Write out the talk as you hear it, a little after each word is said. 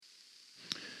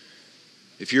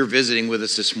If you're visiting with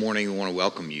us this morning, we want to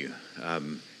welcome you.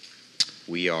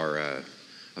 We are a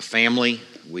family.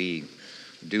 We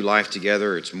do life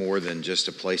together. It's more than just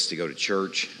a place to go to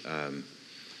church.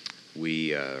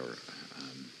 We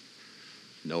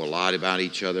know a lot about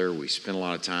each other. We spend a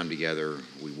lot of time together.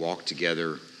 We walk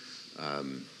together.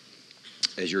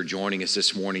 As you're joining us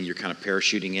this morning, you're kind of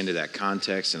parachuting into that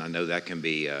context, and I know that can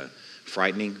be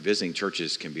frightening. Visiting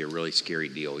churches can be a really scary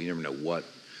deal. You never know what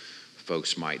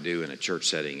folks might do in a church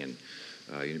setting, and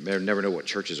you never know what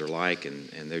churches are like, and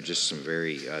they're just some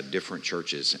very different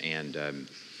churches. And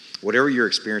whatever your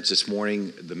experience this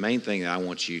morning, the main thing that I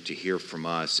want you to hear from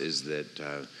us is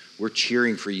that we're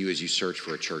cheering for you as you search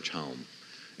for a church home.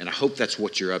 And I hope that's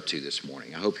what you're up to this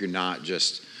morning. I hope you're not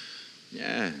just,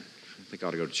 I think I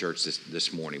ought to go to church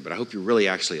this morning, but I hope you're really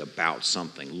actually about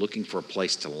something, looking for a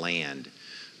place to land,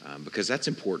 because that's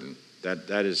important.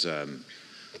 That is...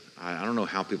 I don't know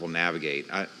how people navigate.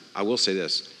 I will say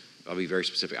this. I'll be very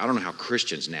specific. I don't know how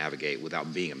Christians navigate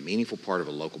without being a meaningful part of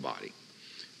a local body.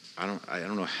 I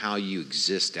don't know how you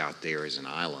exist out there as an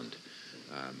island.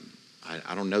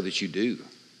 I don't know that you do.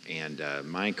 And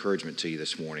my encouragement to you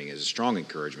this morning is a strong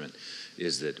encouragement,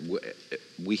 is that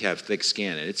we have thick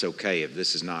skin, and it's okay if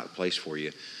this is not a place for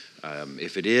you.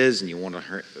 If it is and you want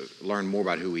to learn more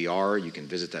about who we are, you can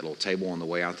visit that little table on the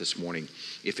way out this morning.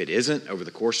 If it isn't, over the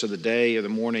course of the day or the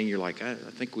morning, you're like, I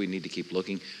think we need to keep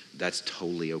looking. That's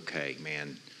totally okay,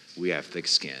 man. We have thick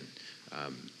skin,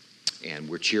 and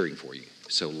we're cheering for you.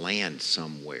 So land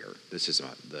somewhere. This is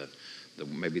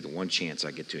maybe the one chance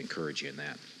I get to encourage you in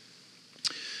that.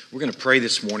 We're going to pray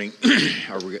this morning,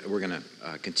 or we're going to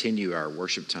continue our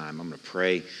worship time. I'm going to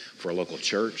pray for a local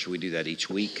church. We do that each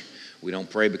week. We don't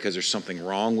pray because there's something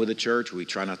wrong with the church. We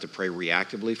try not to pray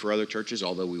reactively for other churches,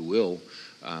 although we will.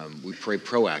 We pray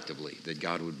proactively that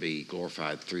God would be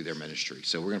glorified through their ministry.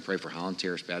 So we're going to pray for Highland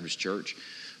Terrace Baptist Church,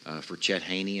 for Chet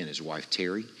Haney and his wife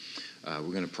Terry. We're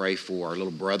going to pray for our little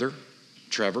brother,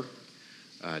 Trevor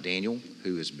Daniel,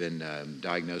 who has been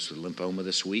diagnosed with lymphoma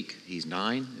this week. He's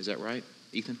 9, is that right,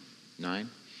 Ethan? 9.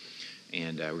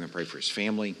 And we're going to pray for his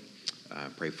family,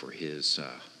 pray for his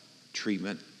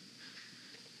treatment.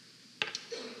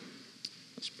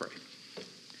 Let's pray.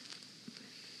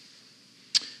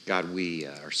 God, we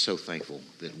are so thankful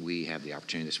that we have the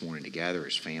opportunity this morning to gather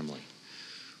as family.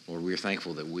 Lord, we are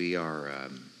thankful that we are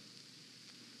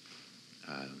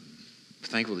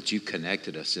thankful that you've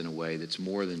connected us in a way that's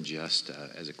more than just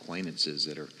as acquaintances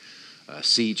that are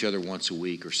see each other once a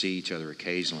week or see each other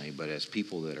occasionally, but as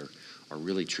people that are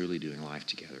really truly doing life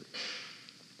together.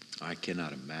 I can't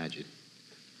imagine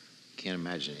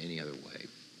any other way.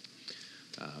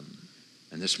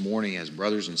 And this morning, as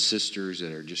brothers and sisters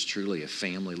that are just truly a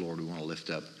family, Lord, we want to lift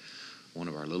up one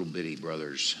of our little bitty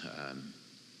brothers,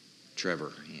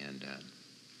 Trevor. And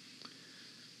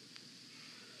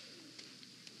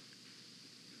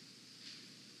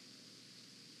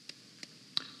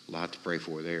a lot to pray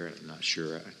for there. I'm not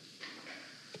sure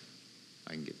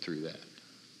I can get through that.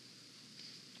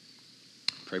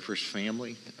 Pray for his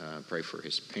family. Pray for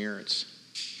his parents,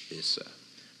 his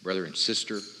brother and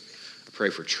sister. I pray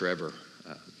for Trevor.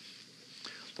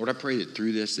 Lord, I pray that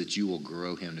through this that you will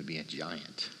grow him to be a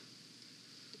giant.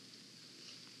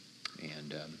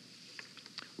 And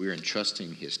we are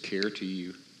entrusting his care to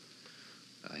you,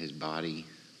 his body,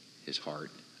 his heart.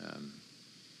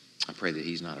 I pray that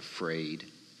he's not afraid,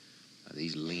 that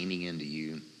he's leaning into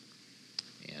you.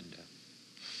 And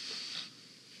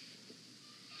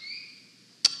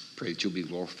pray that you'll be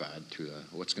glorified through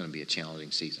what's going to be a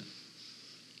challenging season.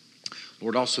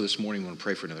 Lord, also this morning we want to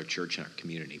pray for another church in our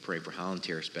community. Pray for Highland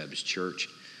Terrace Baptist Church,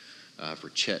 for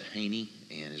Chet Haney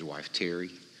and his wife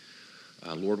Terry.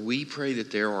 Lord, we pray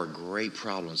that there are great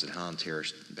problems at Highland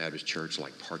Terrace Baptist Church,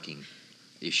 like parking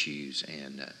issues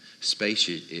and space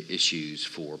issues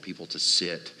for people to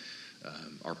sit,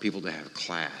 or people to have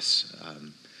class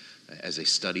as they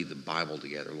study the Bible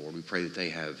together. Lord, we pray that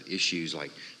they have issues like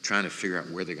trying to figure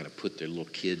out where they're going to put their little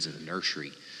kids in the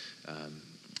nursery.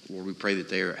 Lord, we pray that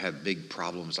they have big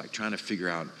problems like trying to figure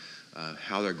out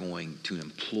how they're going to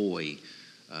employ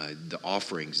the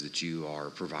offerings that you are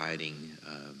providing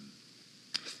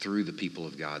through the people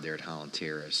of God there at Highland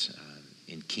Terrace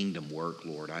in kingdom work,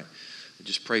 Lord. I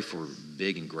just pray for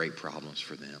big and great problems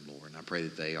for them, Lord. And I pray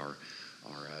that they are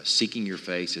seeking your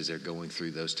face as they're going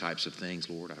through those types of things,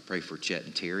 Lord. I pray for Chet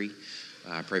and Terry.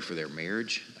 I pray for their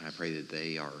marriage. I pray that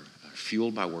they are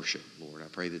fueled by worship, Lord. I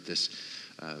pray that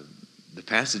the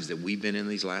passage that we've been in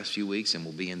these last few weeks and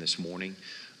will be in this morning,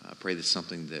 I pray that's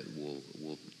something that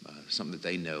something that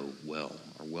they know well,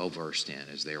 are well versed in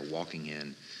as they are walking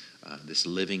in this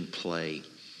living play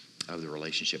of the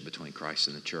relationship between Christ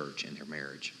and the church and their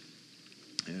marriage.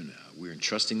 And we're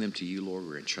entrusting them to you, Lord.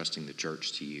 We're entrusting the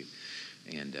church to you.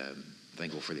 And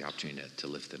thankful for the opportunity to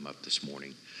lift them up this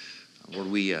morning.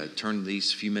 Lord, we turn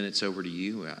these few minutes over to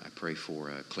you. I pray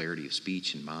for clarity of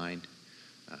speech and mind.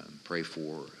 Pray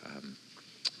for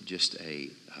just a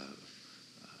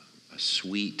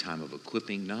sweet time of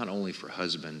equipping, not only for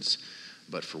husbands,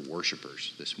 but for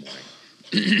worshipers this morning.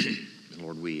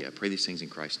 Lord, we pray these things in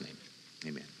Christ's name.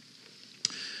 Amen.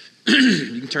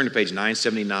 You can turn to page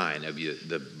 979 of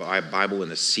the Bible in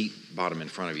the seat bottom in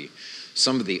front of you.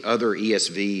 Some of the other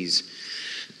ESVs,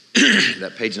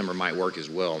 that page number might work as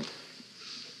well.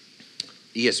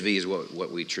 ESV is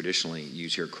what we traditionally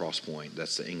use here at Crosspoint.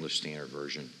 That's the English Standard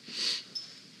Version.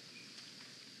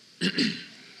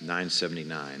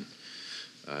 979.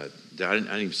 I didn't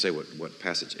even say what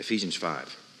passage. Ephesians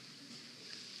 5.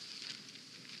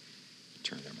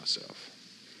 Turn there myself.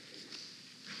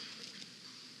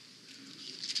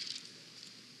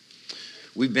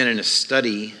 We've been in a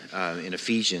study in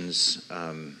Ephesians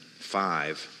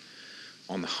 5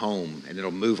 on the home, and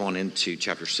it'll move on into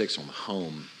chapter 6 on the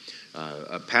home.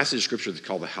 A passage of Scripture that's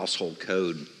called the Household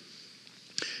Code.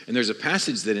 And there's a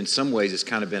passage that in some ways has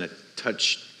kind of been a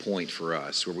touch point for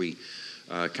us, where we,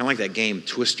 kind of like that game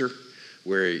Twister,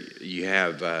 where you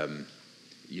have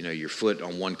your foot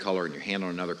on one color and your hand on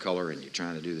another color, and you're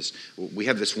trying to do this. We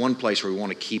have this one place where we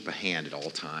want to keep a hand at all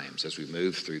times as we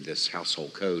move through this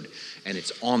household code, and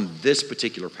it's on this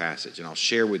particular passage, and I'll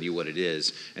share with you what it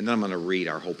is, and then I'm going to read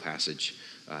our whole passage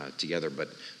together. But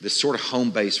this sort of home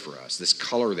base for us, this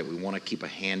color that we want to keep a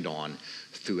hand on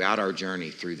throughout our journey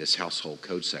through this household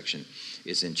code section,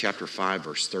 is in chapter 5,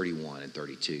 verse 31 and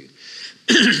 32.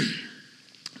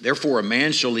 Therefore, a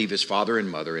man shall leave his father and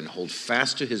mother and hold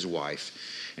fast to his wife,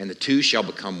 and the two shall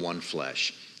become one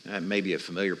flesh. That may be a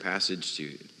familiar passage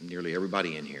to nearly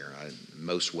everybody in here.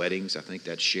 Most weddings, I think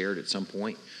that's shared at some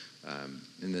point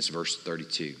in this verse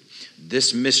 32.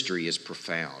 This mystery is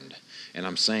profound, and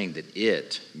I'm saying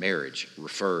that marriage,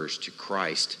 refers to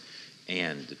Christ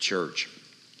and the church.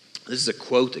 This is a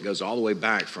quote that goes all the way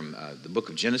back from the book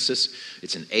of Genesis.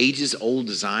 It's an ages-old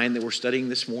design that we're studying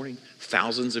this morning,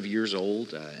 thousands of years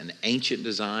old, an ancient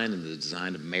design and the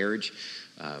design of marriage.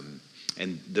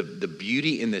 And the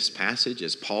beauty in this passage,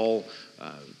 as Paul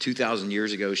 2,000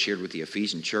 years ago shared with the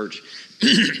Ephesian church,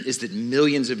 is that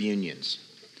millions of unions,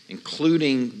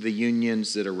 including the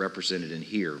unions that are represented in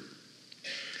here,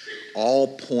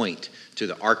 all point to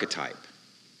the archetype,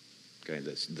 okay,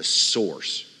 the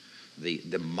source,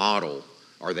 the model,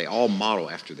 or they all model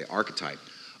after the archetype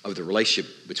of the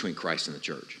relationship between Christ and the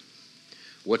church.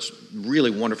 What's really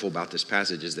wonderful about this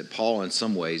passage is that Paul, in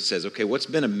some ways, says, okay, what's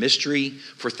been a mystery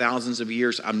for thousands of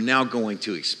years, I'm now going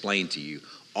to explain to you.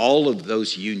 All of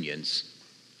those unions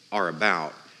are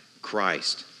about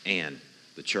Christ and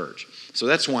the church. So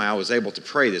that's why I was able to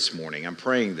pray this morning. I'm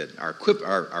praying that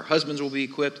our husbands will be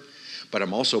equipped, but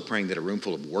I'm also praying that a room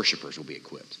full of worshipers will be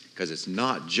equipped, because it's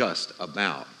not just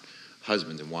about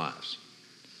husbands and wives.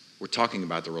 We're talking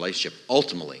about the relationship,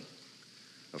 ultimately,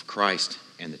 of Christ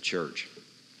and the church.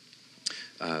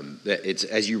 That it's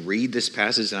as you read this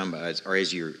passage, or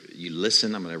as you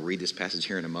listen, I'm going to read this passage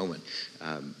here in a moment.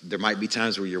 There might be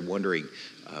times where you're wondering,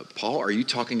 Paul, are you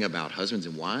talking about husbands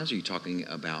and wives? Or are you talking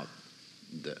about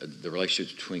the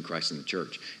relationship between Christ and the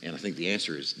church? And I think the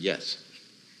answer is yes.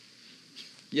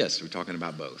 Yes, we're talking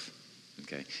about both.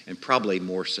 Okay, and probably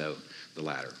more so the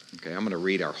latter. Okay, I'm going to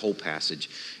read our whole passage,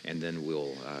 and then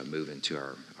we'll move into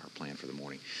our plan for the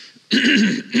morning.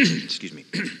 Excuse me.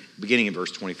 Beginning in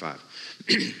verse 25.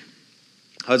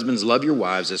 Husbands, love your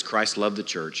wives as Christ loved the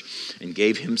church and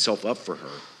gave himself up for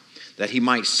her, that he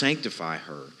might sanctify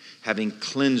her, having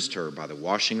cleansed her by the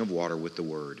washing of water with the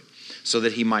word, so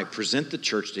that he might present the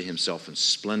church to himself in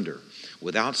splendor,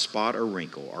 without spot or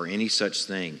wrinkle or any such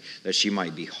thing, that she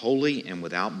might be holy and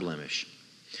without blemish.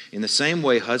 In the same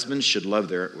way, husbands should love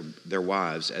their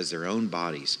wives as their own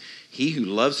bodies. He who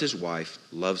loves his wife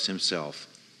loves himself.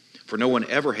 For no one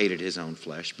ever hated his own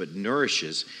flesh, but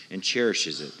nourishes and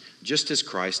cherishes it, just as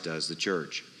Christ does the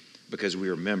church, because we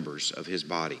are members of his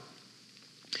body.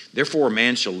 Therefore, a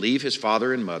man shall leave his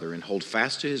father and mother and hold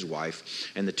fast to his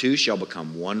wife, and the two shall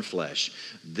become one flesh.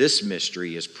 This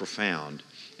mystery is profound,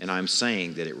 and I'm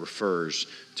saying that it refers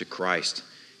to Christ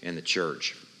and the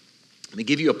church. Let me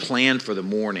give you a plan for the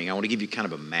morning. I want to give you kind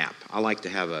of a map. I like to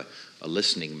have a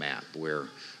listening map where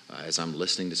as I'm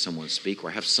listening to someone speak,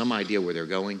 where I have some idea where they're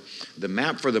going. The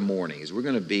map for the morning is we're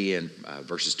going to be in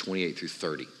verses 28 through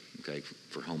 30, okay,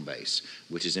 for home base,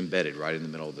 which is embedded right in the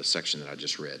middle of the section that I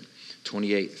just read.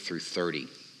 28 through 30.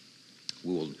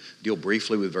 We will deal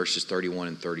briefly with verses 31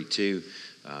 and 32.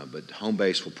 but home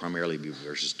base will primarily be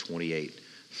verses 28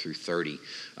 through 30.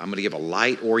 I'm going to give a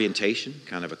light orientation,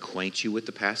 kind of acquaint you with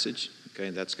the passage. Okay,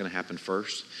 that's going to happen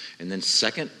first. And then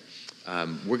second,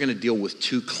 we're going to deal with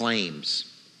two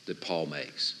claims that Paul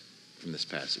makes from this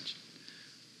passage.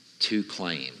 Two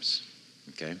claims,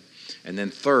 okay? And then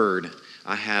third,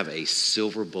 I have a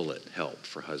silver bullet help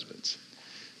for husbands.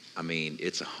 I mean,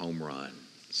 it's a home run.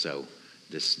 So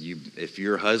if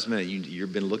you're a husband and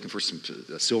you've been looking for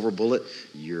a silver bullet,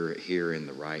 you're here in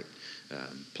the right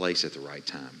place at the right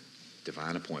time.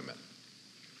 Divine appointment.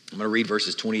 I'm going to read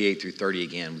verses 28 through 30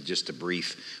 again with just a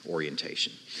brief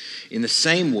orientation. In the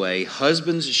same way,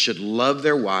 husbands should love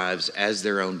their wives as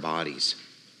their own bodies.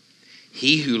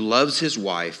 He who loves his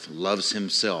wife loves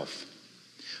himself.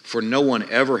 For no one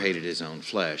ever hated his own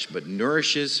flesh, but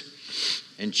nourishes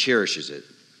and cherishes it,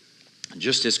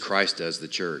 just as Christ does the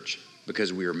church,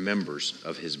 because we are members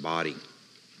of his body.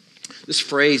 This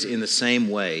phrase, in the same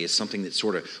way, is something that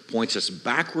sort of points us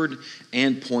backward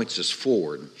and points us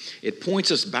forward. It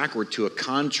points us backward to a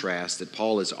contrast that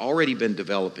Paul has already been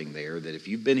developing there, that if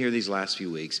you've been here these last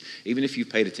few weeks, even if you've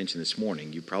paid attention this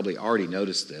morning, you probably already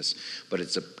noticed this, but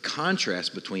it's a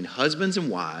contrast between husbands and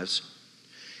wives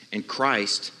and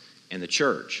Christ and the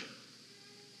church.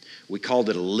 We called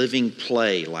it a living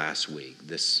play last week,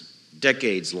 this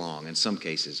decades long, in some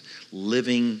cases,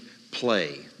 living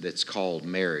play that's called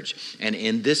marriage. And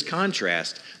in this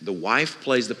contrast, the wife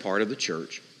plays the part of the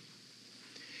church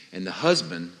and the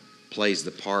husband plays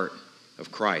the part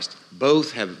of Christ.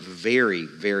 Both have very,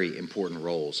 very important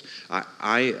roles.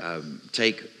 I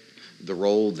take the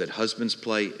role that husbands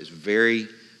play is very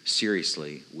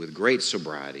seriously, with great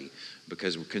sobriety,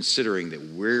 because we're considering that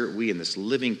we in this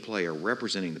living play are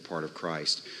representing the part of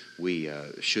Christ. We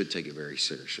should take it very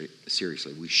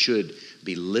seriously. We should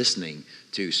be listening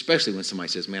to, especially when somebody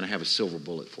says, man, I have a silver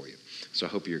bullet for you. So I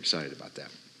hope you're excited about that.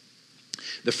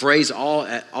 The phrase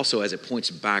also, as it points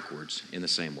backwards in the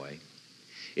same way,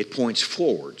 it points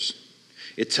forwards.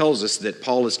 It tells us that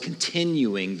Paul is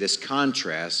continuing this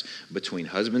contrast between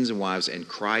husbands and wives and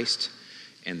Christ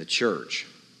and the church.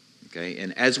 Okay,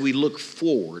 and as we look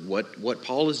forward, what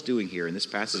Paul is doing here in this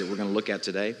passage that we're going to look at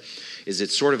today is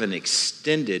it's sort of an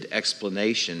extended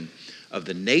explanation of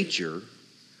the nature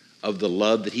of the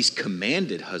love that he's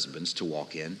commanded husbands to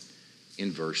walk in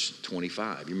verse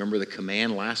 25. You remember the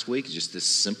command last week? Just this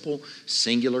simple,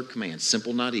 singular command.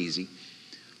 Simple, not easy.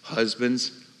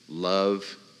 Husbands,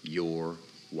 love your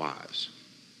wives.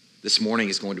 This morning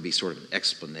is going to be sort of an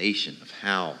explanation of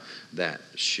how that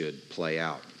should play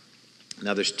out.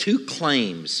 Now, there's two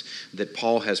claims that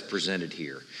Paul has presented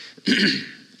here.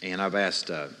 And I've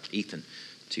asked Ethan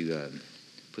to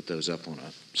put those up on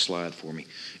a slide for me.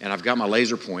 And I've got my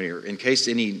laser pointer. In case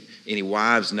any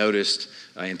wives noticed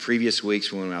in previous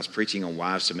weeks when I was preaching on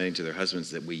wives submitting to their husbands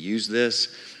that we use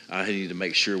this, I need to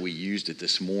make sure we used it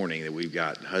this morning, that we've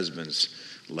got husbands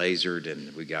lasered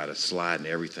and we got a slide and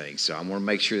everything. So I want to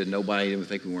make sure that nobody even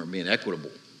think we weren't being equitable.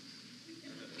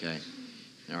 Okay?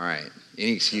 All right.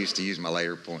 Any excuse to use my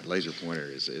laser pointer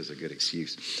is a good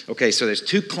excuse. Okay, so there's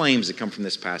two claims that come from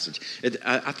this passage.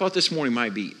 I thought this morning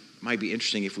might be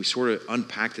interesting if we sort of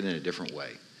unpacked it in a different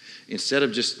way. Instead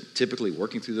of just typically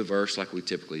working through the verse like we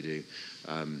typically do,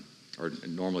 or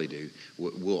normally do,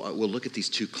 we'll look at these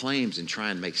two claims and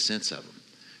try and make sense of them.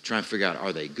 Try and figure out,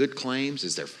 are they good claims?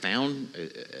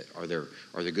 Are there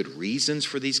good reasons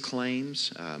for these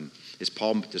claims? Does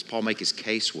Paul make his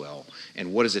case well?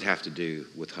 And what does it have to do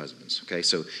with husbands? Okay,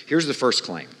 so here's the first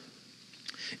claim.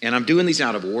 And I'm doing these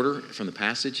out of order from the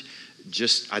passage.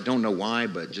 I don't know why,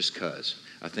 but just because.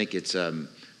 I think it's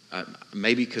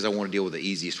maybe because I want to deal with the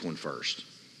easiest one first.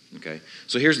 Okay,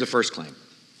 so here's the first claim.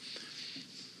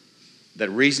 That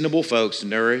reasonable folks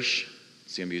nourish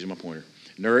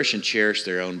and cherish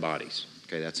their own bodies.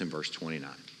 Okay, that's in verse 29.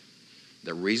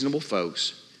 That reasonable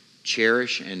folks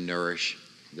cherish and nourish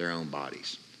their own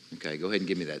bodies. Okay, go ahead and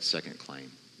give me that second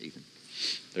claim, Ethan.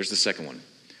 There's the second one.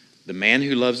 The man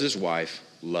who loves his wife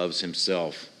loves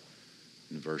himself,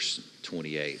 in verse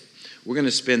 28. We're going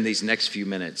to spend these next few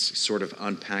minutes sort of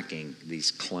unpacking these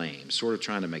claims, sort of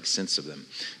trying to make sense of them.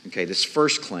 Okay, this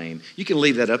first claim, you can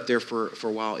leave that up there for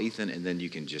a while, Ethan, and then you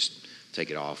can just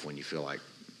take it off when you feel like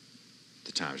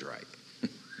the time's right.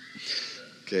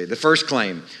 Okay, the first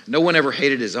claim, no one ever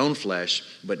hated his own flesh,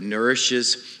 but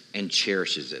nourishes and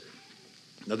cherishes it.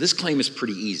 Now, this claim is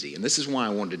pretty easy, and this is why I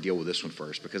wanted to deal with this one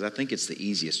first, because I think it's the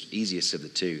easiest of the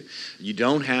two. You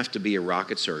don't have to be a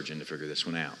rocket surgeon to figure this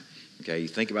one out. Okay, you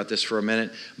think about this for a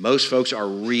minute. Most folks are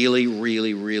really,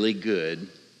 really, really good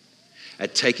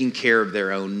at taking care of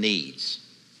their own needs.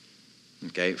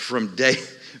 Okay, from day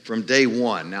from day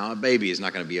one. Now, a baby is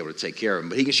not going to be able to take care of him,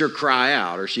 but he can sure cry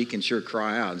out, or she can sure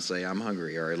cry out and say, I'm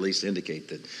hungry, or at least indicate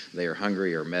that they are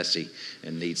hungry or messy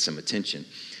and need some attention.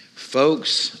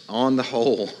 Folks, on the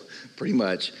whole, pretty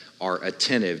much are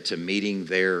attentive to meeting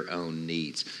their own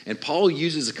needs. And Paul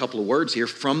uses a couple of words here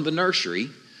from the nursery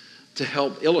to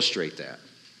help illustrate that.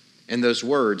 And those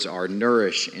words are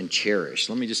nourish and cherish.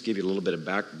 Let me just give you a little bit of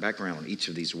background on each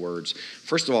of these words.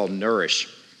 First of all, nourish.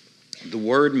 The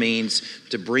word means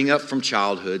to bring up from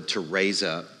childhood, to raise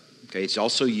up. Okay, it's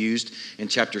also used in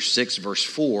chapter 6, verse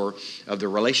 4 of the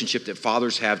relationship that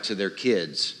fathers have to their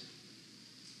kids.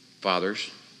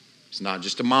 Fathers, it's not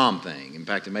just a mom thing. In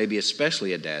fact, it may be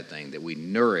especially a dad thing that we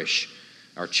nourish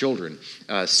our children.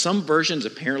 Some versions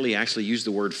apparently actually use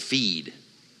the word feed.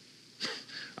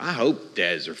 I hope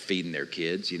dads are feeding their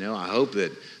kids, I hope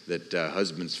that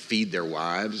husbands feed their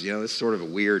wives. It's sort of a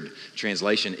weird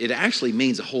translation. It actually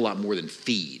means a whole lot more than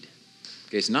feed.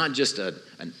 Okay, it's not just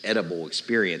an edible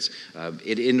experience.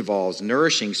 It involves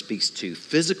nourishing, speaks to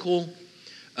physical,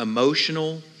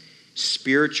 emotional,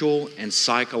 spiritual, and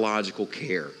psychological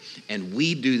care. And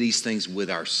we do these things with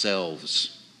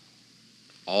ourselves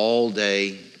all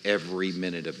day, every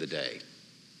minute of the day.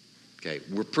 Okay,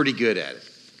 we're pretty good at it.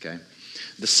 Okay.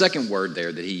 The second word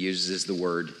there that he uses is the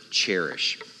word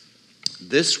cherish.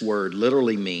 This word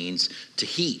literally means to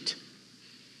heat.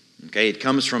 Okay, it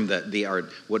comes from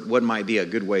what might be a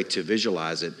good way to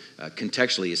visualize it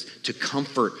contextually is to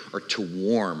comfort or to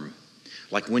warm.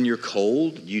 Like when you're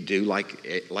cold, you do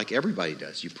like everybody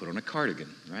does. You put on a cardigan,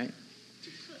 right?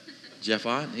 Jeff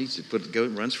Ott,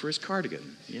 runs for his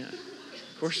cardigan. Yeah.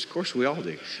 Of course we all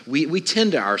do. We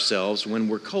tend to ourselves when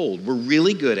we're cold. We're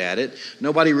really good at it.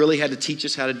 Nobody really had to teach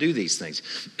us how to do these things.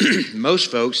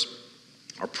 Most folks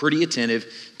are pretty attentive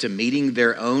to meeting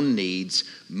their own needs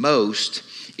most,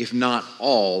 if not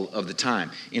all, of the time.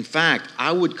 In fact,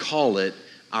 I would call it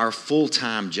our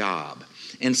full-time job.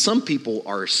 And some people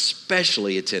are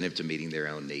especially attentive to meeting their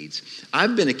own needs.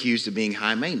 I've been accused of being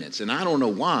high maintenance, and I don't know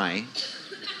why.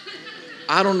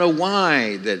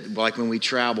 That, like when we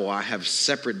travel, I have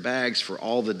separate bags for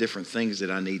all the different things that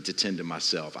I need to tend to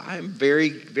myself. I am very,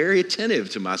 very attentive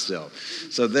to myself.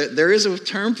 So there is a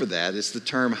term for that. It's the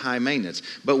term high maintenance.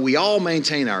 But we all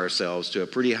maintain ourselves to a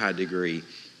pretty high degree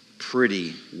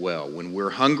pretty well. When we're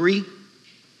hungry,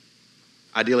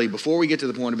 ideally before we get to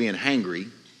the point of being hangry,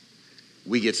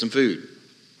 we get some food.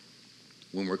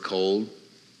 When we're cold,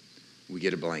 we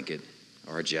get a blanket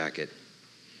or a jacket.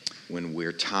 When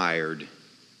we're tired,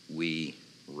 we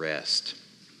rest.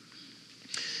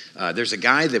 There's a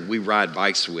guy that we ride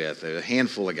bikes with, a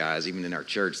handful of guys, even in our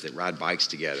church, that ride bikes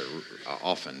together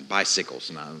often,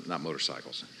 bicycles, not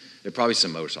motorcycles. There are probably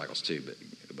some motorcycles too,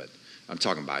 but I'm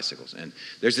talking bicycles. And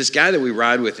there's this guy that we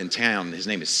ride with in town. His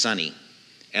name is Sonny.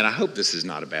 And I hope this is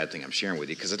not a bad thing I'm sharing with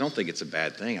you, because I don't think it's a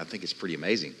bad thing. I think it's pretty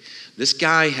amazing. This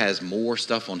guy has more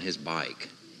stuff on his bike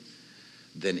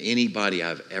than anybody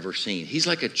I've ever seen. He's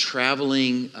like a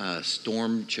traveling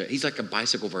he's like a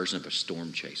bicycle version of a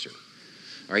storm chaser.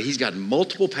 All right, he's got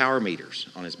multiple power meters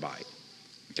on his bike.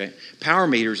 Okay, power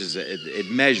meters it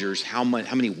measures how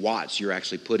many watts you're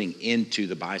actually putting into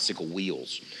the bicycle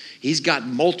wheels. He's got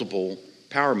multiple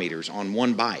power meters on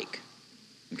one bike.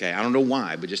 Okay, I don't know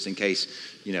why, but just in case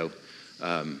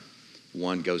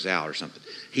one goes out or something.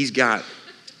 He's got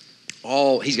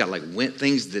like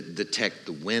things that detect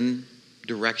the wind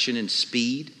direction and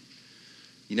speed,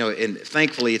 and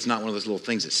thankfully it's not one of those little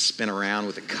things that spin around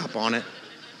with a cup on it,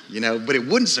 but it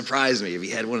wouldn't surprise me if he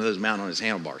had one of those mounted on his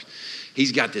handlebars.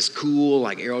 He's got this cool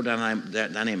like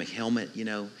aerodynamic helmet,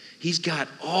 he's got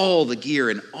all the gear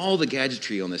and all the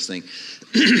gadgetry on this thing.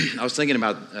 I was thinking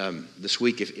about this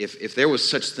week, if there was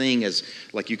such thing as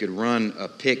like you could run a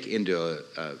pick into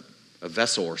a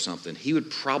vessel or something, he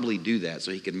would probably do that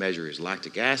so he could measure his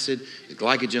lactic acid, his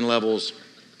glycogen levels,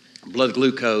 blood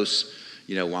glucose,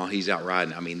 while he's out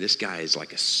riding. I mean, this guy is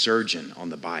like a surgeon on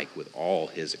the bike with all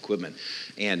his equipment.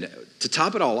 And to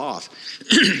top it all off,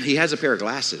 he has a pair of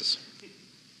glasses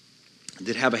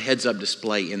that have a heads-up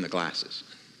display in the glasses.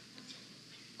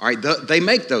 All right, they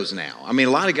make those now. I mean,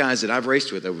 a lot of guys that I've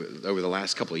raced with over the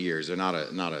last couple of years, they've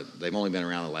only been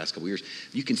around the last couple of years.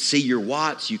 You can see your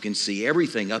watts, you can see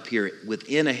everything up here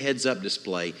within a heads-up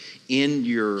display in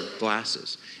your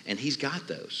glasses. And he's got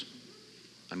those.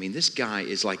 I mean, this guy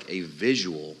is like a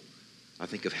visual, I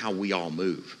think, of how we all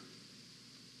move.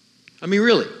 I mean,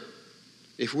 really,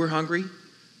 if we're hungry,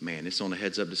 man, it's on a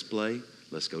heads-up display.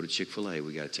 Let's go to Chick-fil-A.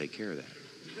 We got to take care of that.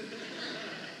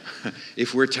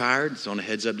 If we're tired, it's on a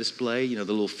heads-up display. The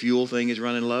little fuel thing is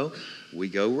running low. we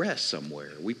go rest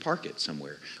somewhere. We park it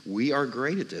somewhere. We are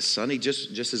great at this. Sonny,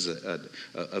 just as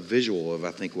a visual of,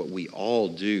 I think, what we all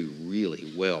do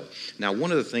really well. Now,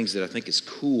 one of the things that I think is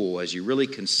cool as you really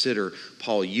consider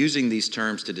Paul using these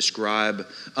terms to describe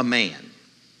a man.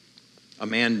 A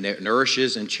man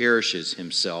nourishes and cherishes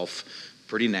himself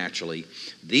pretty naturally.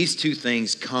 These two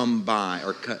things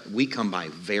we come by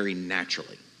very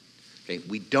naturally. Okay?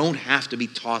 We don't have to be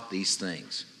taught these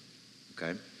things.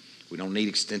 Okay? We don't need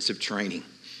extensive training.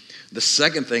 The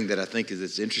second thing that I think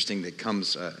is interesting that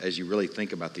comes as you really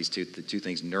think about the two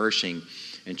things, nourishing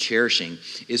and cherishing,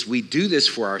 is we do this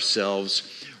for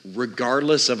ourselves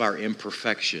regardless of our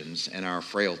imperfections and our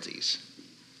frailties.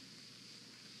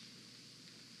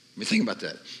 I mean, think about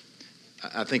that.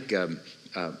 I think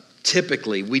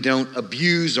typically we don't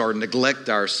abuse or neglect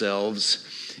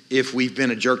ourselves if we've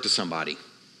been a jerk to somebody.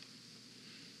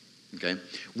 Okay?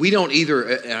 We don't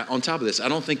either, on top of this, I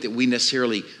don't think that we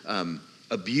necessarily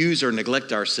abuse or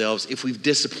neglect ourselves if we've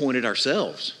disappointed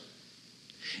ourselves.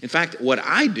 In fact, what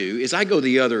I do is I go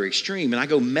the other extreme and I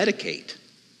go medicate.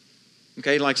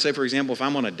 Okay, like say for example, if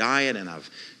I'm on a diet and I've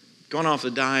gone off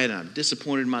the diet and I've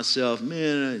disappointed myself,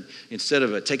 man, instead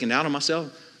of taking it out on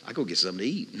myself, I go get something to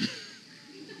eat.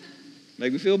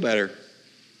 Make me feel better.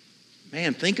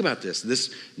 Man, think about this.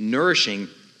 This nourishing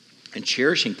and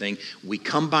cherishing thing, we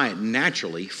come by it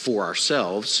naturally for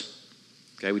ourselves.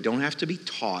 Okay, we don't have to be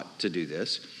taught to do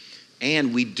this.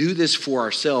 And we do this for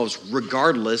ourselves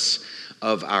regardless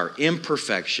of our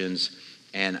imperfections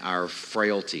and our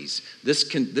frailties.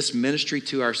 This ministry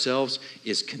to ourselves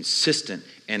is consistent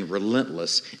and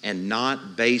relentless and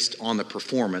not based on the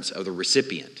performance of the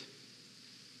recipient.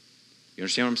 You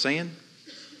understand what I'm saying?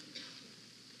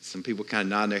 Some people kind of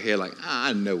nod their head like,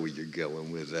 I know where you're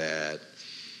going with that.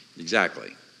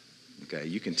 Exactly. Okay,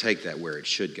 you can take that where it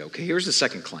should go. Okay, here's the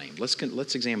second claim. Let's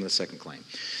examine the second claim.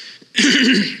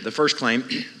 The first claim,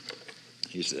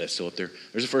 that's still up there.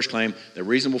 There's the first claim that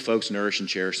reasonable folks nourish and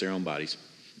cherish their own bodies.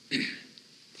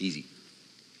 Easy.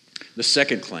 The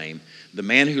second claim, the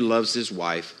man who loves his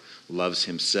wife loves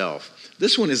himself.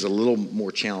 This one is a little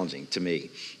more challenging to me.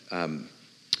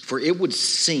 For it would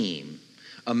seem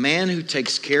a man who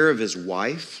takes care of his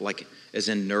wife, like as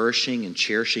in nourishing and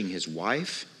cherishing his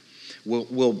wife,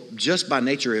 will just by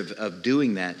nature of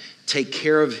doing that, take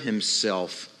care of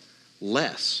himself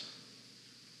less.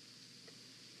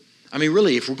 I mean,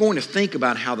 really, if we're going to think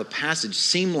about how the passage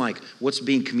seemed like what's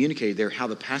being communicated there, how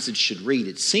the passage should read,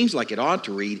 it seems like it ought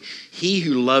to read, he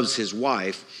who loves his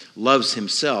wife loves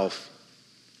himself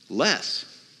less.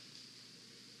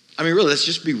 I mean, really, let's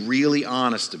just be really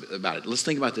honest about it. Let's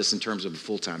think about this in terms of a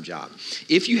full-time job.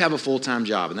 If you have a full-time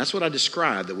job, and that's what I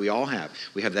described that we all have,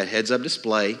 we have that heads-up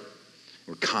display.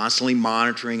 We're constantly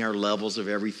monitoring our levels of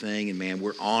everything, and man,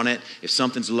 we're on it. If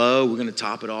something's low, we're going to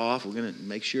top it off. We're going to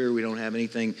make sure we don't have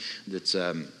anything that's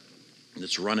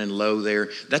running low there.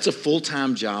 That's a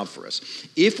full-time job for us.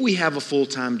 If we have a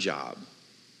full-time job,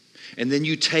 and then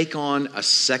you take on a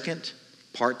second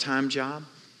part-time job,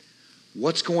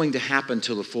 what's going to happen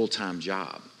to the full-time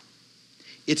job?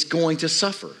 It's going to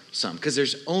suffer some because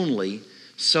there's only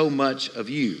so much of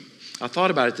you. I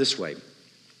thought about it this way.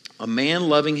 A man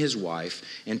loving his wife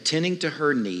and tending to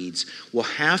her needs will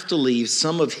have to leave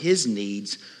some of his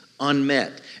needs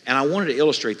unmet. And I wanted to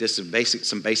illustrate this in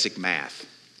some basic math.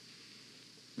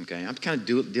 Okay, I'm kind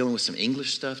of dealing with some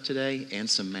English stuff today and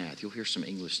some math. You'll hear some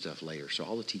English stuff later. So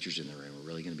all the teachers in the room are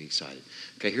really going to be excited.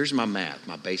 Okay, here's my math,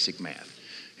 my basic math.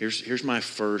 Here's my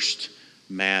first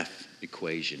math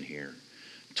equation here.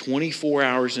 24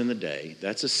 hours in the day,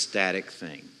 that's a static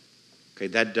thing. Okay,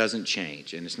 that doesn't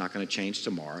change, and it's not going to change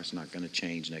tomorrow. It's not going to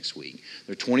change next week.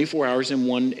 There are 24 hours in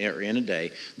a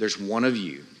day. There's one of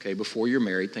you, okay, before you're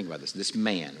married. Think about this. This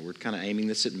man, we're kind of aiming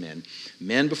this at men.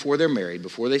 Men, before they're married,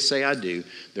 before they say I do,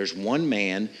 there's one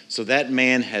man, so that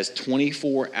man has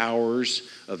 24 hours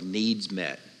of needs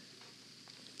met.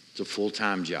 It's a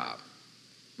full-time job.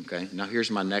 Okay, now here's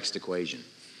my next equation.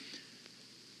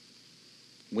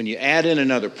 When you add in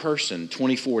another person,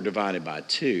 24 divided by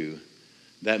 2,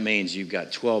 that means you've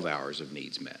got 12 hours of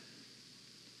needs met.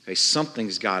 Okay,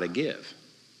 something's got to give.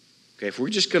 Okay, if we're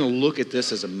just going to look at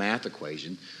this as a math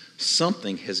equation,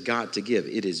 something has got to give.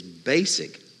 It is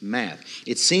basic math.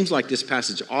 It seems like this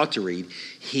passage ought to read,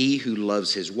 he who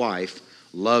loves his wife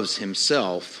loves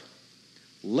himself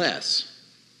less.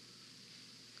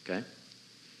 Okay?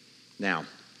 Now,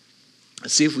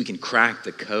 let's see if we can crack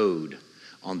the code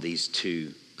on these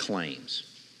two claims.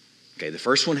 Okay, the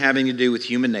first one having to do with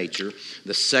human nature,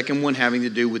 the second one having to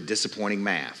do with disappointing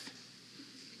math.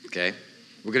 Okay?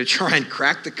 We're going to try and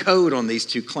crack the code on these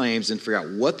two claims and figure out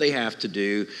what they have to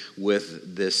do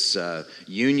with this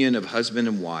union of husband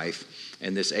and wife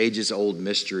and this ages-old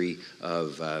mystery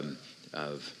of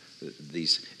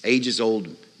these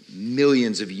ages-old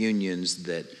millions of unions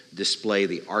that display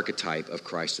the archetype of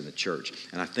Christ in the church.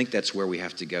 And I think that's where we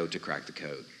have to go to crack the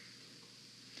code.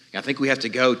 I think we have to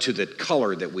go to the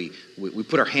color that we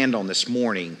put our hand on this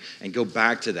morning and go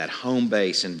back to that home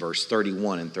base in verse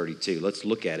 31 and 32. Let's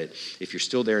look at it. If you're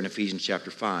still there in Ephesians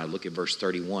chapter 5, look at verse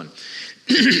 31.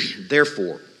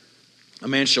 Therefore, a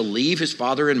man shall leave his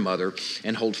father and mother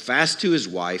and hold fast to his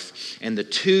wife, and the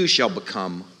two shall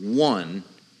become one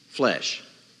flesh.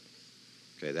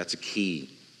 Okay, that's a key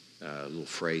little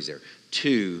phrase there.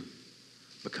 Two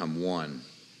become one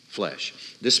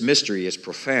flesh. This mystery is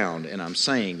profound, and I'm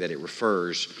saying that it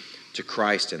refers to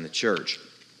Christ and the church.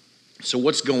 So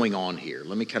what's going on here?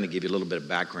 Let me kind of give you a little bit of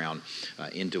background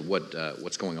into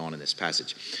what's going on in this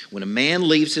passage. When a man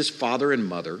leaves his father and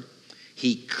mother,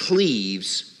 he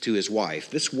cleaves to his wife.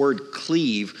 This word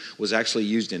cleave was actually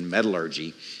used in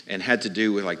metallurgy and had to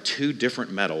do with like two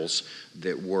different metals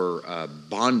that were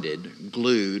bonded,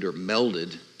 glued, or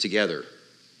melded together.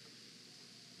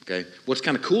 Okay, what's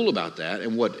kind of cool about that,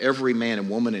 and what every man and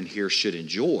woman in here should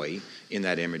enjoy in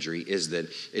that imagery, is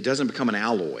that it doesn't become an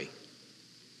alloy.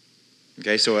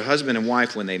 Okay, so a husband and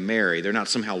wife, when they marry, they're not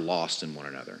somehow lost in one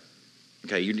another.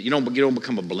 Okay, you don't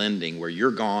become a blending where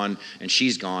you're gone and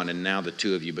she's gone, and now the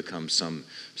two of you become some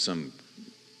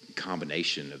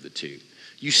combination of the two.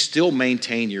 You still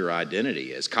maintain your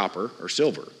identity as copper or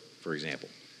silver, for example.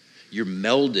 You're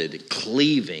melded,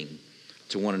 cleaving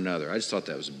to one another. I just thought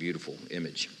that was a beautiful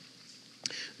image.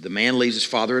 The man leaves his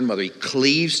father and mother. He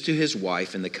cleaves to his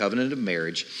wife in the covenant of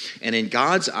marriage. And in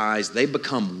God's eyes, they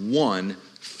become one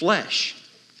flesh.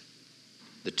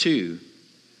 The two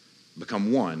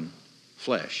become one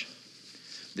flesh.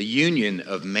 The union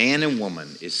of man and woman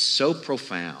is so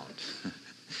profound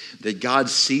that God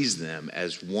sees them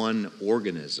as one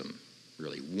organism,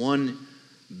 really, one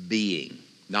being.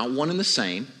 Not one and the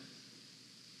same,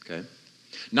 okay?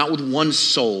 Not with one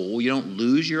soul. You don't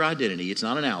lose your identity. It's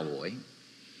not an alloy.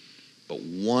 But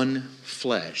one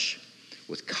flesh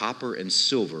with copper and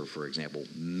silver, for example,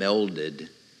 melded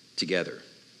together.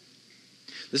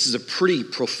 This is a pretty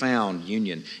profound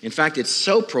union. In fact, it's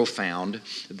so profound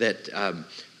that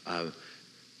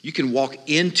you can walk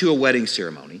into a wedding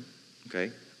ceremony,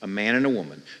 okay, a man and a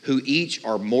woman, who each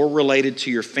are more related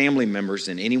to your family members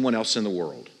than anyone else in the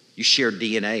world. You share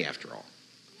DNA, after all.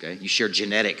 Okay? You share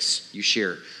genetics, you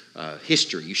share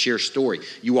history, you share story.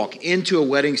 You walk into a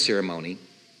wedding ceremony,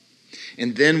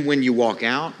 and then when you walk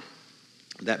out,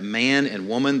 that man and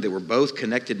woman that were both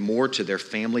connected more to their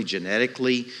family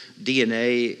genetically,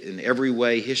 DNA in every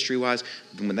way, history-wise,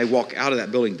 when they walk out of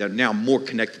that building, they're now more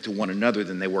connected to one another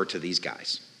than they were to these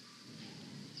guys.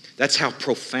 That's how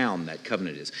profound that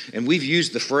covenant is. And we've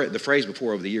used the phrase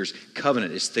before over the years,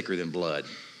 covenant is thicker than blood.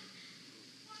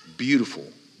 Beautiful,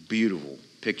 beautiful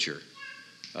picture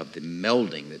of the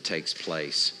melding that takes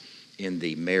place in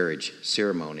the marriage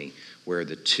ceremony where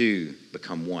the two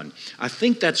become one. I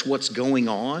think that's what's going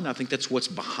on. I think that's what's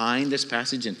behind this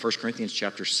passage in 1 Corinthians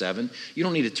chapter 7. You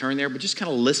don't need to turn there, but just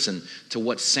kind of listen to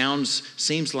what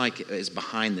seems like is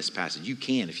behind this passage. You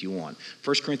can if you want.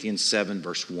 1 Corinthians 7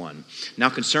 verse 1. Now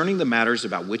concerning the matters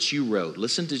about which you wrote,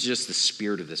 listen to just the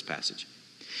spirit of this passage.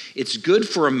 It's good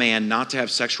for a man not to have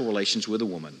sexual relations with a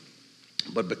woman.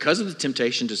 But because of the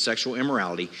temptation to sexual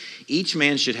immorality, each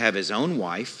man should have his own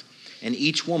wife, and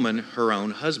each woman her own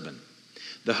husband.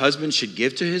 The husband should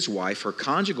give to his wife her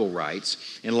conjugal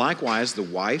rights, and likewise the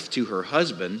wife to her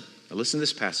husband. Now listen to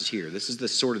this passage here. This is the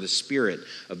sort of the spirit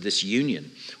of this union.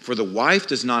 For the wife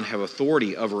does not have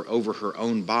authority over her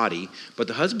own body, but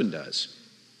the husband does.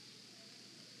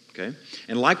 Okay?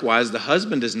 And likewise, the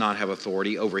husband does not have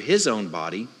authority over his own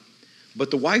body,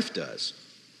 but the wife does.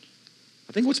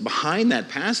 I think what's behind that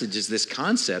passage is this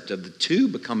concept of the two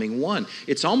becoming one.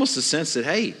 It's almost a sense that,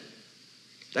 hey,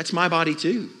 that's my body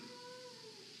too.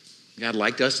 God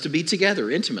liked us to be together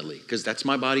intimately because that's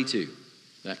my body too.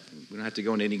 We don't have to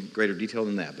go into any greater detail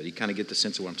than that, but you kind of get the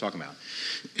sense of what I'm talking about.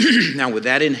 Now, with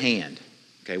that in hand,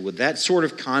 okay, with that sort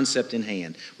of concept in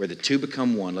hand, where the two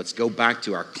become one, let's go back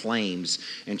to our claims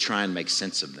and try and make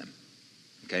sense of them.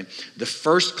 Okay, the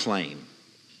first claim,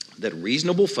 that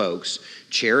reasonable folks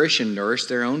cherish and nourish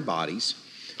their own bodies.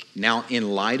 Now, in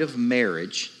light of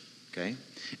marriage, okay,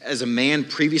 as a man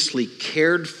previously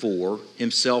cared for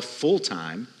himself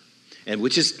full-time, and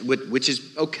which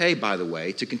is okay, by the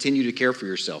way, to continue to care for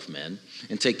yourself, men,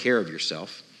 and take care of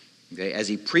yourself. Okay, as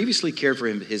he previously cared for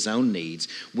his own needs,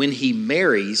 when he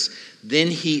marries, then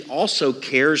he also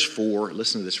cares for,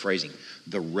 listen to this phrasing,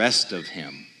 the rest of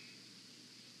him.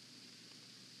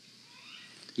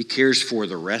 He cares for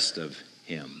the rest of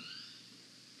him.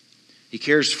 He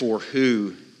cares for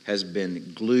who has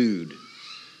been glued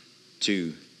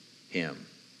to him.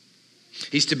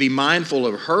 He's to be mindful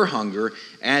of her hunger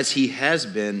as he has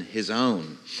been his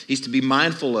own. He's to be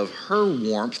mindful of her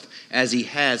warmth as he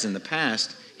has in the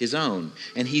past his own.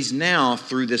 And he's now,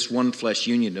 through this one flesh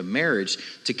union of marriage,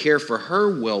 to care for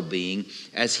her well-being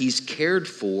as he's cared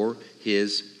for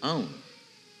his own.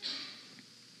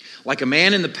 Like a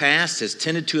man in the past has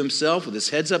tended to himself with his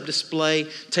heads-up display,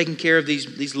 taking care of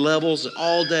these levels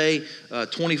all day,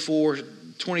 24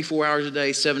 hours a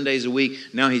day, 7 days a week.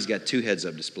 Now he's got 2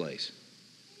 heads-up displays.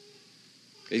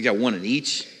 He's got one in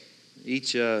each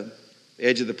edge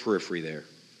of the periphery there.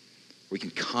 We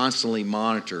can constantly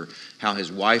monitor how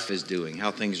his wife is doing,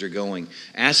 how things are going,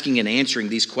 asking and answering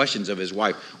these questions of his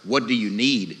wife. What do you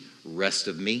need? Rest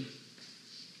of me?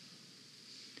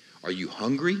 Are you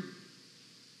hungry?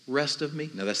 Rest of me?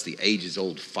 Now that's the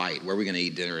ages-old fight. Where are we going to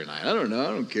eat dinner tonight? I don't know. I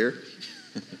don't care.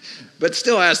 But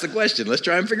still ask the question. Let's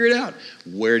try and figure it out.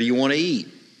 Where do you want to eat?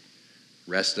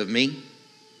 Rest of me?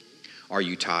 Are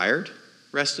you tired?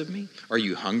 Rest of me? Are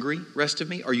you hungry? Rest of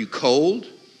me? Are you cold?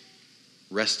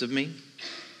 Rest of me?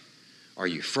 Are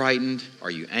you frightened? Are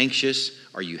you anxious?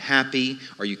 Are you happy?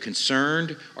 Are you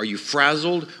concerned? Are you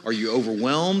frazzled? Are you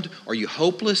overwhelmed? Are you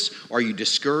hopeless? Are you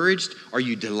discouraged? Are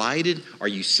you delighted? Are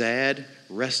you sad?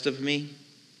 Rest of me?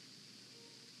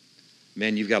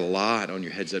 Man, you've got a lot on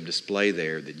your heads-up display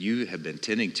there that you have been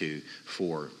tending to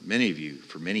for many of you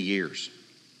for many years.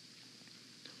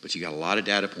 But you got a lot of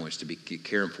data points to be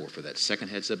caring for that second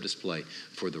heads-up display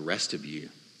for the rest of you,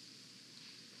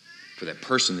 for that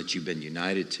person that you've been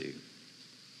united to.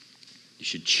 You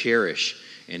should cherish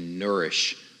and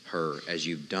nourish her as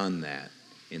you've done that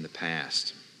in the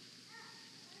past.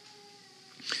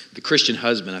 The Christian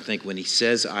husband, I think, when he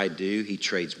says I do, he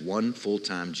trades one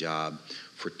full-time job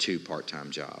for 2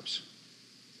 part-time jobs.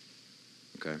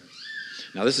 Okay?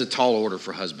 Now, this is a tall order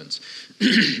for husbands.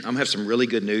 I'm going to have some really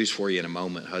good news for you in a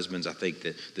moment, husbands. I think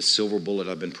that the silver bullet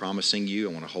I've been promising you,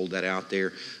 I want to hold that out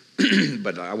there.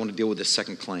 But I want to deal with the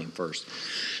second claim first.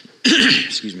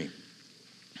 Excuse me.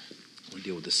 I want to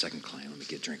deal with the second claim. Let me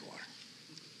get a drink of water.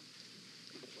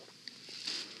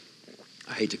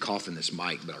 I hate to cough in this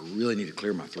mic, but I really need to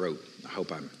clear my throat. I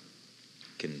hope I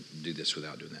can do this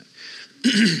without doing that.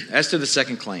 As to the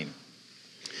second claim,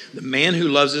 the man who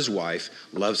loves his wife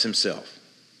loves himself.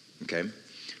 Okay?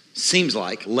 Seems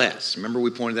like less. Remember we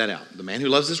pointed that out. The man who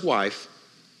loves his wife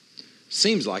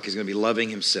seems like he's going to be loving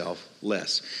himself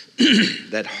less.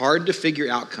 That hard-to-figure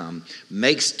outcome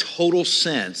makes total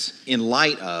sense in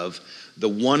light of the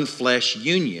one flesh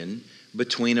union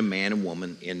between a man and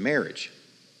woman in marriage.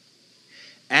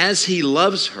 As he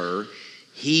loves her,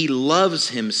 he loves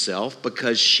himself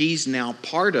because she's now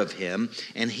part of him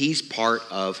and he's part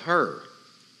of her.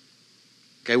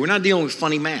 Okay, we're not dealing with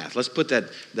funny math. Let's put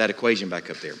that equation back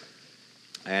up there.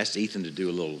 I asked Ethan to do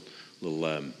a little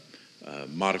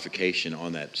modification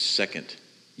on that second.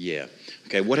 Yeah.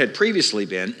 Okay, what had previously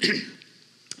been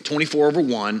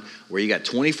 24/1, where you got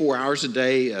 24 hours a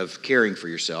day of caring for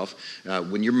yourself.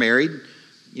 When you're married,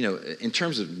 you know, in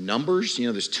terms of numbers, you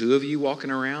know, there's 2 of you walking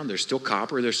around. There's still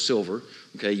copper, there's silver.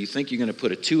 Okay, you think you're going to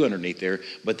put a 2 underneath there,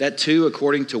 but that 2,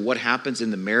 according to what happens in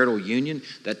the marital union,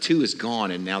 that 2 is gone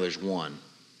and now there's 1.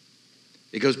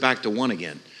 It goes back to 1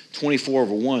 again.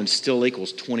 24/1 still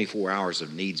equals 24 hours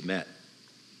of needs met.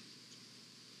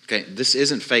 Okay, this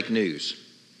isn't fake news.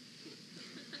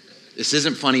 This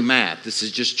isn't funny math. This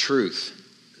is just truth.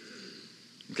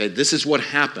 Okay, this is what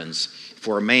happens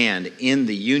for a man in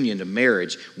the union of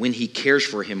marriage when he cares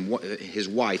for his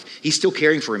wife. He's still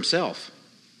caring for himself.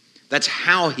 That's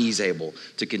how he's able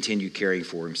to continue caring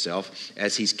for himself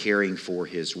as he's caring for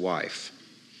his wife.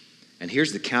 And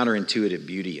here's the counterintuitive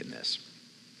beauty in this.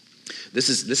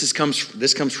 This comes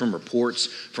from reports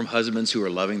from husbands who are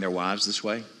loving their wives this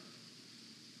way.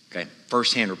 Okay,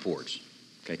 first-hand reports.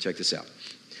 Okay, check this out.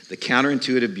 The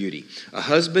counterintuitive beauty. A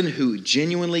husband who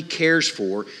genuinely cares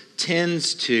for,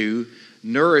 tends to,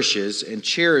 nourishes, and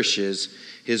cherishes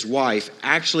his wife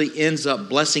actually ends up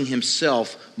blessing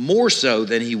himself more so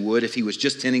than he would if he was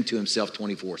just tending to himself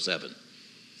 24/7.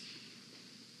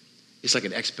 It's like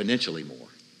an exponentially more.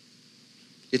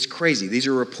 It's crazy. These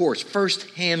are reports,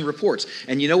 first-hand reports.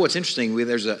 And you know what's interesting?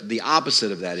 The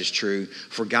opposite of that is true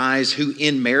for guys who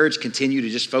in marriage continue to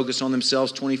just focus on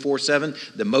themselves 24/7,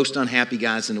 the most unhappy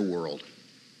guys in the world.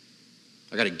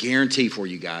 I got a guarantee for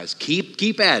you guys.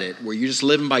 Keep at it where you're just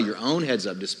living by your own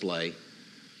heads-up display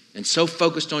and so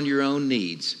focused on your own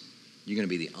needs, you're going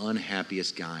to be the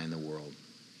unhappiest guy in the world.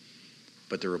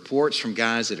 But the reports from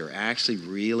guys that are actually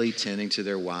really tending to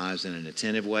their wives in an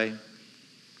attentive way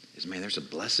is, man, there's a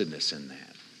blessedness in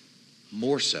that.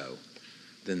 More so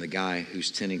than the guy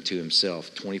who's tending to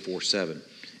himself 24/7.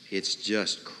 It's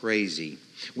just crazy.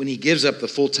 When he gives up the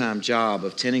full-time job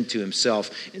of tending to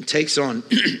himself and takes on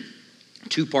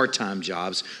 2 part-time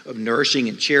jobs of nourishing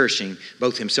and cherishing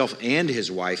both himself and his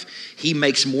wife, he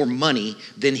makes more money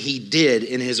than he did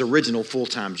in his original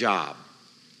full-time job.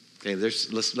 Okay,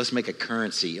 let's make a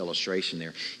currency illustration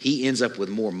there. He ends up with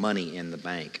more money in the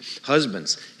bank.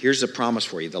 Husbands, here's a promise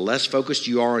for you. The less focused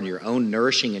you are on your own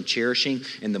nourishing and cherishing,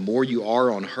 and the more you are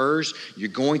on hers, you're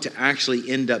going to actually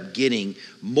end up getting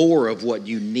more of what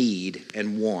you need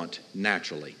and want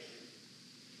naturally.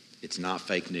 It's not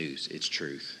fake news. It's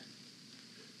truth.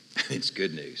 It's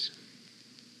good news.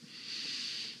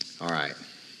 All right.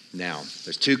 Now,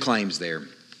 there's 2 claims there,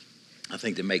 I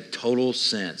think, that make total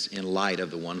sense in light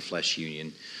of the one flesh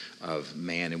union of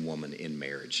man and woman in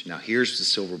marriage. Now, here's the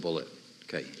silver bullet.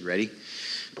 Okay, you ready?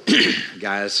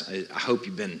 Guys, I hope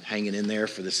you've been hanging in there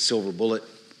for this silver bullet.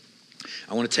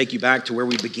 I want to take you back to where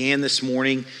we began this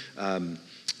morning.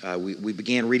 We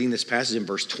began reading this passage in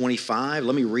verse 25.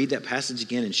 Let me read that passage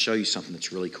again and show you something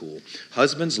that's really cool.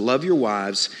 Husbands, love your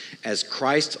wives as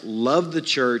Christ loved the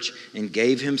church and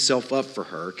gave himself up for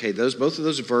her. Okay, both of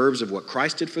those verbs of what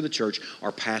Christ did for the church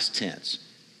are past tense.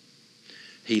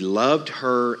 He loved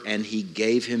her and he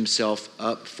gave himself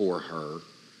up for her.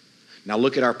 Now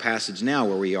look at our passage now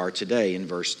where we are today in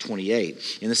verse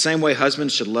 28. In the same way,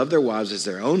 husbands should love their wives as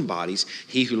their own bodies.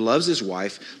 He who loves his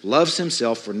wife loves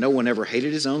himself, for no one ever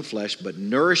hated his own flesh, but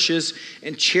nourishes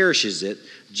and cherishes it,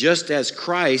 just as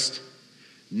Christ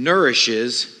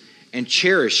nourishes and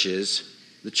cherishes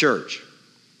the church.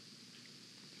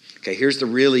 Okay, here's the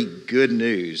really good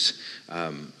news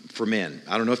for men.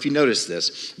 I don't know if you noticed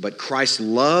this, but Christ's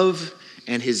love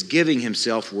and his giving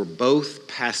himself were both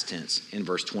past tense in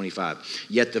verse 25.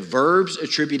 Yet the verbs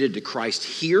attributed to Christ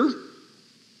here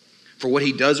for what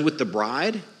he does with the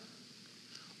bride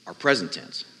are present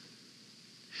tense.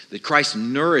 That Christ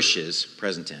nourishes,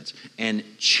 present tense, and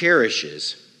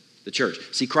cherishes the church.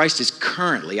 See, Christ is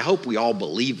currently, I hope we all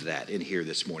believe that in here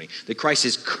this morning, that Christ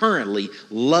is currently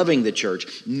loving the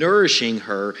church, nourishing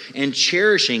her and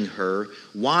cherishing her,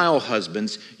 while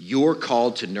husbands, you're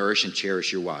called to nourish and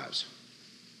cherish your wives.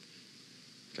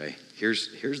 Okay, here's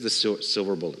the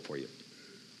silver bullet for you.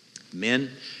 Men,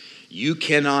 you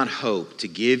cannot hope to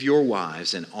give your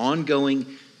wives an ongoing,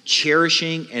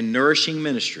 cherishing, and nourishing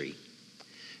ministry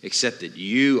except that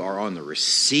you are on the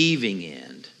receiving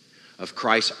end of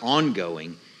Christ's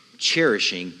ongoing,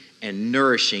 cherishing, and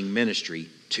nourishing ministry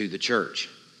to the church.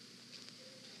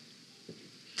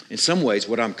 In some ways,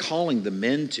 what I'm calling the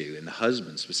men to, and the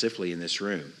husbands specifically in this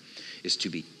room, is to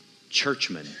be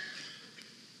churchmen.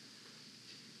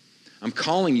 I'm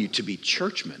calling you to be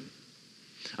churchmen.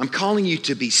 I'm calling you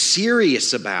to be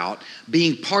serious about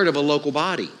being part of a local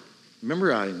body.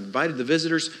 Remember, I invited the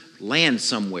visitors, land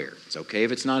somewhere. It's okay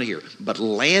if it's not here, but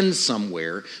land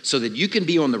somewhere so that you can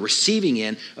be on the receiving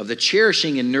end of the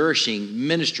cherishing and nourishing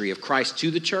ministry of Christ to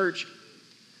the church,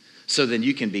 so then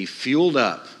you can be fueled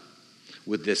up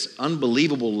with this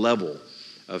unbelievable level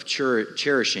of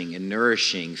cherishing and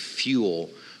nourishing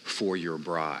fuel for your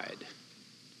bride.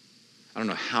 I don't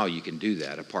know how you can do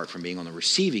that apart from being on the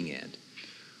receiving end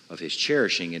of his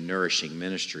cherishing and nourishing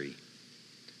ministry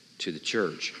to the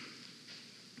church.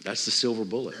 That's the silver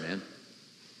bullet, man.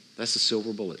 That's the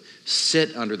silver bullet.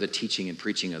 Sit under the teaching and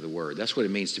preaching of the word. That's what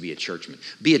it means to be a churchman.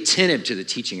 Be attentive to the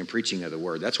teaching and preaching of the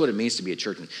word. That's what it means to be a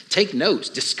churchman. Take notes,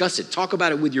 discuss it, talk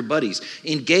about it with your buddies.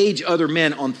 Engage other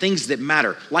men on things that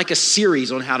matter, like a series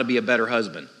on how to be a better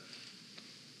husband.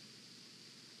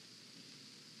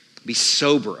 Be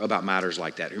sober about matters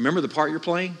like that. Remember the part you're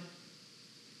playing?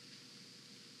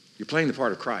 You're playing the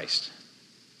part of Christ.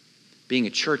 Being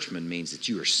a churchman means that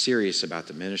you are serious about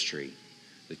the ministry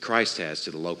that Christ has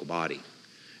to the local body,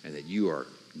 and that you are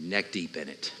neck deep in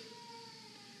it,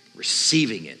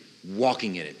 receiving it,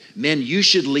 walking in it. Men, you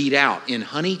should lead out. And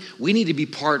honey, we need to be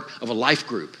part of a life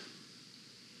group.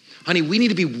 Honey, we need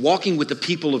to be walking with the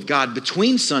people of God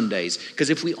between Sundays,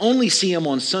 because if we only see them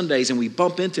on Sundays and we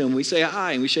bump into them, we say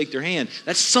hi and we shake their hand,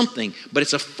 that's something, but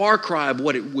it's a far cry of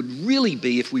what it would really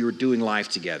be if we were doing life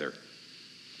together.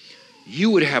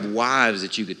 You would have wives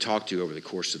that you could talk to over the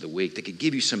course of the week that could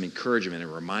give you some encouragement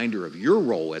and a reminder of your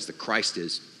role as the Christ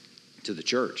is to the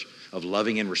church, of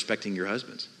loving and respecting your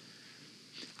husbands.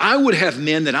 I would have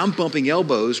men that I'm bumping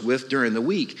elbows with during the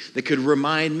week that could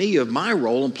remind me of my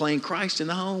role in playing Christ in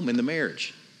the home, in the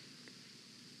marriage.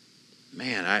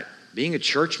 Man, being a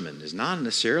churchman is not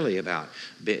necessarily about,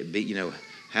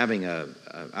 having I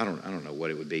don't know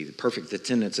what it would be, the perfect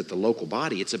attendance at the local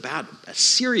body. It's about a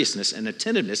seriousness and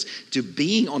attentiveness to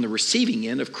being on the receiving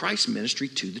end of Christ's ministry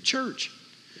to the church.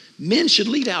 Men should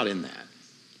lead out in that.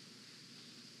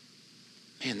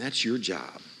 Man, that's your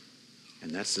job.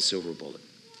 And that's the silver bullet.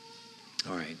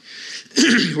 All right.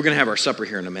 We're going to have our supper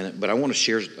here in a minute, but I want to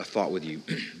share a thought with you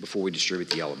before we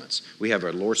distribute the elements. We have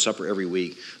our Lord's Supper every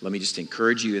week. Let me just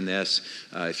encourage you in this.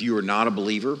 If you are not a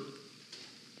believer,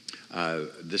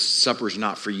 this supper is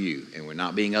not for you, and we're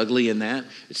not being ugly in that.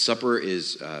 Supper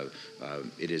is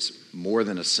it is more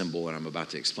than a symbol, and I'm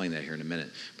about to explain that here in a minute.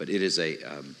 But it is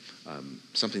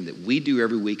something that we do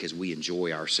every week as we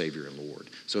enjoy our Savior and Lord.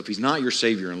 So if He's not your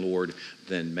Savior and Lord,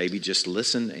 then maybe just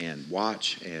listen and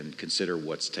watch and consider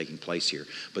what's taking place here.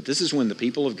 But this is when the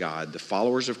people of God, the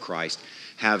followers of Christ,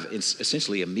 have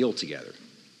essentially a meal together.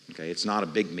 Okay, it's not a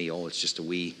big meal, it's just a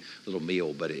wee little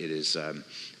meal, but it is an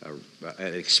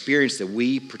experience that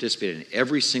we participate in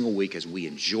every single week as we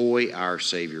enjoy our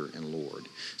Savior and Lord.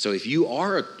 So if you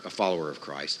are a follower of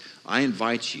Christ, I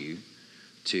invite you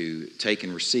to take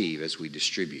and receive as we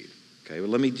distribute. Okay, well,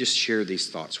 let me just share these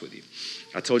thoughts with you.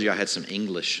 I told you I had some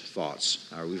English thoughts.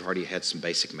 We've already had some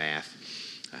basic math.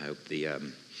 I hope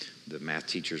the math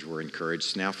teachers were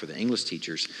encouraged. Now for the English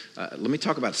teachers, let me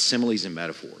talk about similes and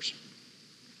metaphors.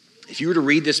 If you were to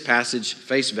read this passage,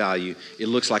 face value, it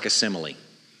looks like a simile.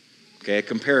 Okay, a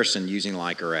comparison using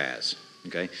like or as.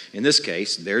 Okay, in this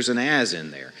case, there's an as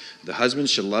in there. The husband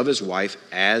should love his wife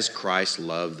as Christ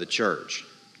loved the church.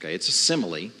 Okay, it's a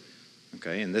simile.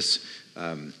 Okay, and this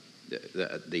the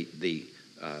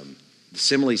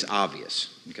simile is obvious.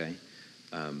 Okay,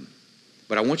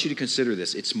 but I want you to consider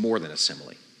this. It's more than a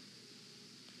simile.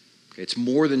 Okay, it's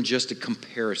more than just a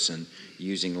comparison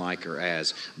using like or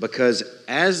as, because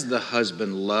as the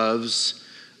husband loves,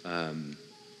 let me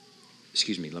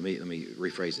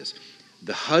rephrase this.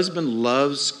 The husband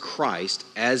loves Christ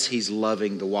as he's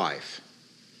loving the wife.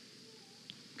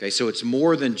 Okay, so it's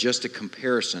more than just a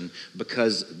comparison,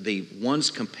 because the ones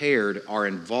compared are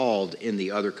involved in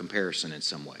the other comparison in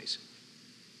some ways.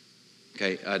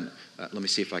 Okay, let me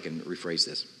see if I can rephrase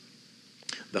this.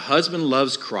 The husband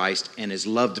loves Christ and is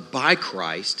loved by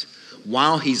Christ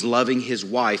while he's loving his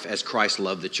wife as Christ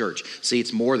loved the church. See,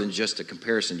 it's more than just a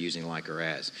comparison using like or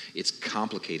as. It's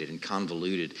complicated and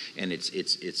convoluted, and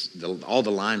all the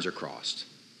lines are crossed.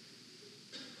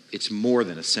 It's more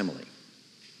than a simile.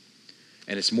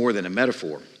 And it's more than a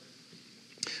metaphor.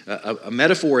 A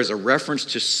metaphor is a reference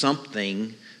to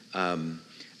something as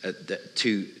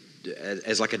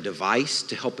like a device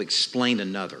to help explain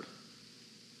another.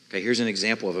 Okay, here's an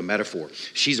example of a metaphor.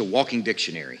 She's a walking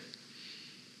dictionary.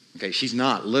 Okay, she's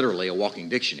not literally a walking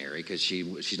dictionary because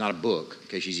she's not a book.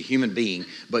 Okay, she's a human being,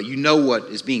 but you know what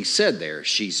is being said there.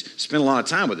 She's spent a lot of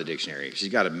time with the dictionary. She's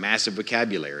got a massive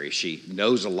vocabulary. She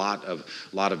knows a lot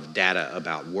of data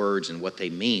about words and what they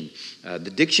mean. The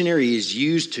dictionary is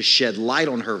used to shed light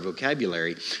on her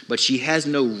vocabulary, but she has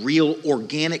no real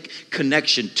organic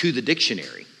connection to the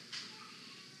dictionary.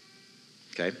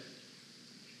 Okay?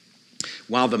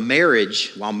 While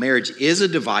marriage is a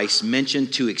device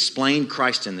mentioned to explain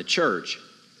Christ and the church,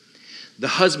 the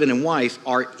husband and wife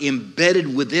are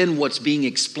embedded within what's being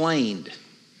explained.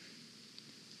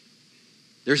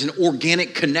 There's an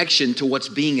organic connection to what's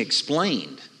being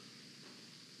explained.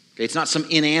 Okay, it's not some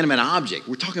inanimate object.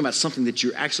 We're talking about something that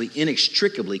you're actually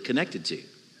inextricably connected to.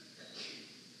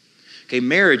 Okay,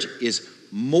 marriage is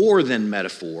more than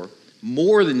metaphor,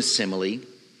 more than simile.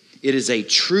 It is a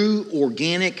true,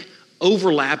 organic,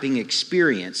 overlapping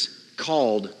experience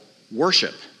called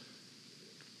worship.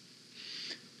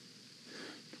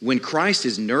 When Christ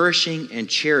is nourishing and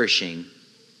cherishing,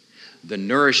 the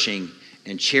nourishing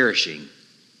and cherishing,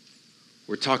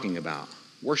 we're talking about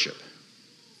worship.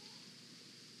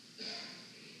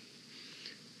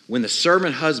 When the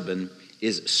servant husband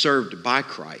is served by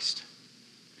Christ,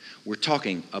 we're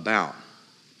talking about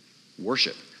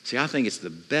worship. See, I think it's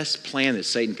the best plan that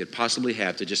Satan could possibly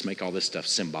have to just make all this stuff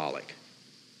symbolic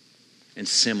and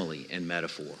simile and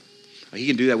metaphor. He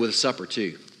can do that with a supper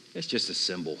too. It's just a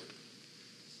symbol.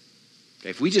 Okay,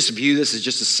 if we just view this as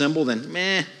just a symbol,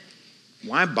 then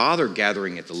why bother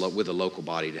gathering with a local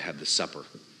body to have the supper?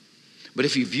 But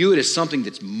if you view it as something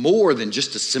that's more than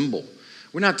just a symbol,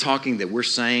 we're not talking that we're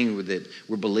saying that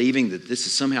we're believing that this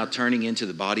is somehow turning into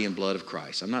the body and blood of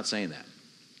Christ. I'm not saying that.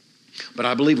 But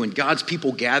I believe when God's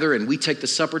people gather and we take the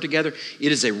supper together,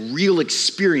 it is a real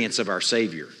experience of our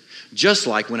Savior. Just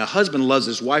like when a husband loves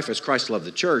his wife as Christ loved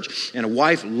the church, and a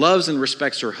wife loves and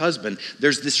respects her husband,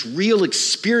 there's this real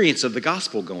experience of the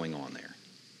gospel going on there.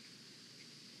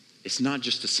 It's not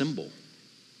just a symbol.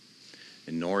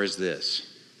 And nor is this.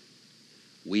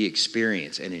 We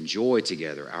experience and enjoy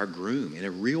together our groom in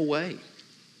a real way.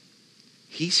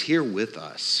 He's here with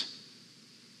us.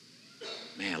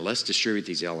 Man, let's distribute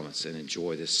these elements and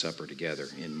enjoy this supper together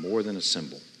in more than a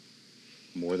symbol,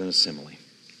 more than a simile.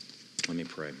 Let me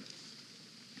pray.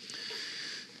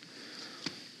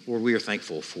 Lord, we are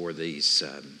thankful for these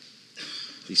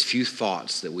few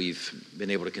thoughts that we've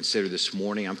been able to consider this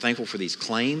morning. I'm thankful for these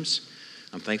claims.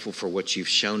 I'm thankful for what you've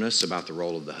shown us about the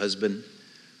role of the husband.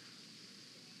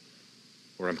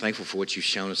 Lord, I'm thankful for what you've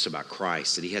shown us about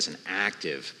Christ, that he has an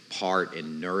active part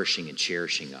in nourishing and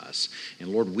cherishing us. And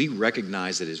Lord, we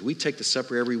recognize that as we take the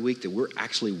supper every week, that we're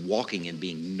actually walking and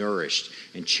being nourished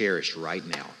and cherished right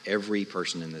now. Every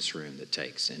person in this room that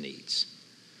takes and eats.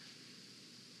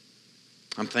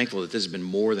 I'm thankful that this has been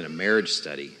more than a marriage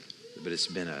study, but it's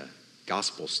been a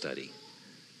gospel study.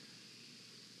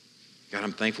 God,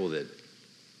 I'm thankful that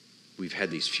we've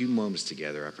had these few moments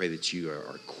together. I pray that you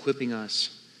are equipping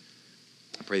us.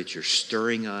 I pray that you're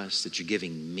stirring us, that you're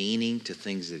giving meaning to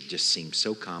things that just seem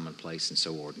so commonplace and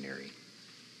so ordinary.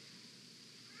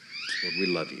 Lord, we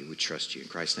love you. We trust you. In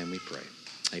Christ's name we pray.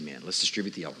 Amen. Let's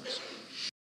distribute the elements.